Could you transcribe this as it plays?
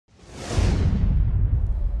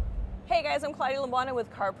Hey guys, I'm Claudia Lombana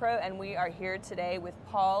with CarPro, and we are here today with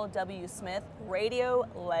Paul W. Smith, radio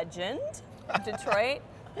legend, Detroit,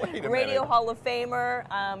 Radio Hall of Famer.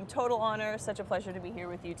 Total honor, such a pleasure to be here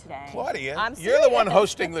with you today. Claudia, you're the one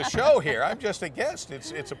hosting the show here. I'm just a guest.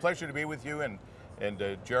 It's a pleasure to be with you and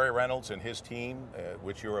Jerry Reynolds and his team,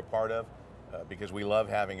 which you're a part of, because we love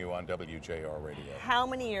having you on WJR Radio. How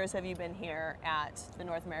many years have you been here at the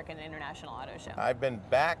North American International Auto Show? I've been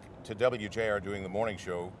back to WJR doing the morning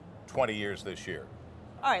show 20 years this year.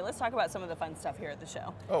 All right, let's talk about some of the fun stuff here at the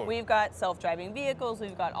show. Oh. We've got self-driving vehicles,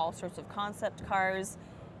 we've got all sorts of concept cars.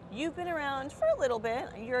 You've been around for a little bit.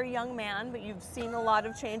 You're a young man, but you've seen a lot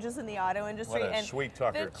of changes in the auto industry. What a and sweet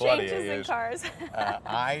talker the Claudia changes in is. cars.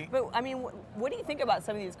 But I mean, what do you think about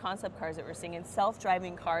some of these concept cars that we're seeing in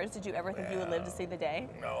self-driving cars? Did you ever think you would live to see the day?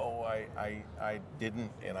 No, I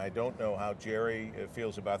didn't, and I don't know how Jerry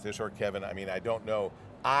feels about this, or Kevin. I mean, I don't know.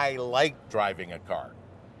 I like driving a car.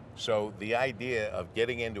 So the idea of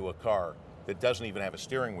getting into a car that doesn't even have a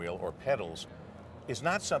steering wheel or pedals is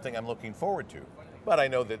not something I'm looking forward to. But I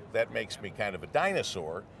know that that makes me kind of a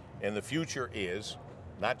dinosaur, and the future is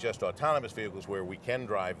not just autonomous vehicles where we can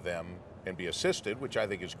drive them and be assisted, which I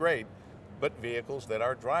think is great, but vehicles that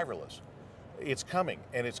are driverless. It's coming,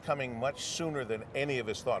 and it's coming much sooner than any of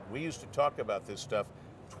us thought. We used to talk about this stuff,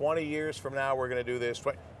 20 years from now we're going to do this.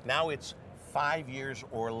 Now it's 5 years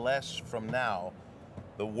or less from now,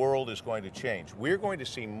 the world is going to change. We're going to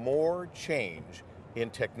see more change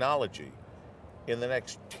in technology in the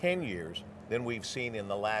next 10 years than we've seen in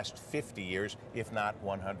the last 50 years, if not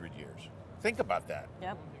 100 years. Think about that.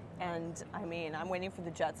 Yep. And I mean, I'm waiting for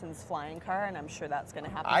the Jetsons flying car, and I'm sure that's going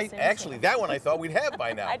to happen soon. Actually, that one I thought we'd have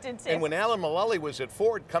by now. I did too. And when Alan Mullally was at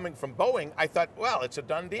Ford coming from Boeing, I thought, well, it's a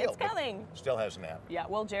done deal. It's coming. Still hasn't happened. Yeah,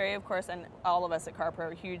 well, Jerry, of course, and all of us at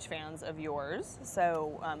CarPro are huge fans of yours.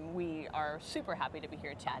 So we are super happy to be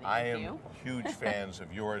here chatting with you. I am huge fans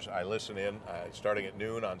of yours. I listen in starting at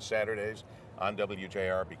noon on Saturdays on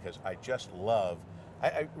WJR because I just love,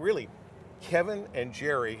 I really, Kevin and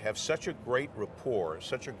Jerry have such a great rapport,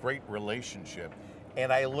 such a great relationship,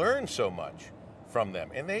 and I learn so much from them.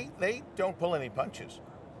 And they don't pull any punches.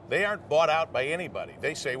 They aren't bought out by anybody.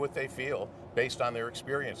 They say what they feel based on their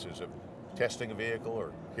experiences of testing a vehicle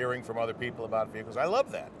or hearing from other people about vehicles. I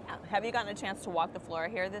love that. Yeah. Have you gotten a chance to walk the floor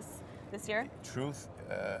here this year?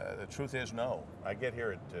 The truth is no. I get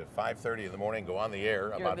here at 5:30 in the morning, go on the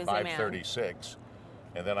air You're about 5:36.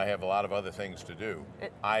 And then I have a lot of other things to do.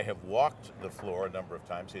 I have walked the floor a number of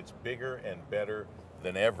times. It's bigger and better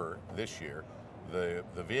than ever this year. The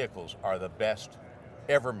vehicles are the best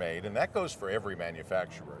ever made, and that goes for every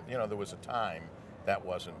manufacturer. You know, there was a time that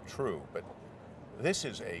wasn't true, but this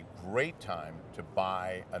is a great time to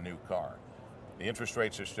buy a new car. The interest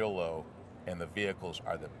rates are still low, and the vehicles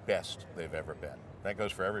are the best they've ever been. That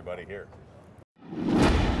goes for everybody here.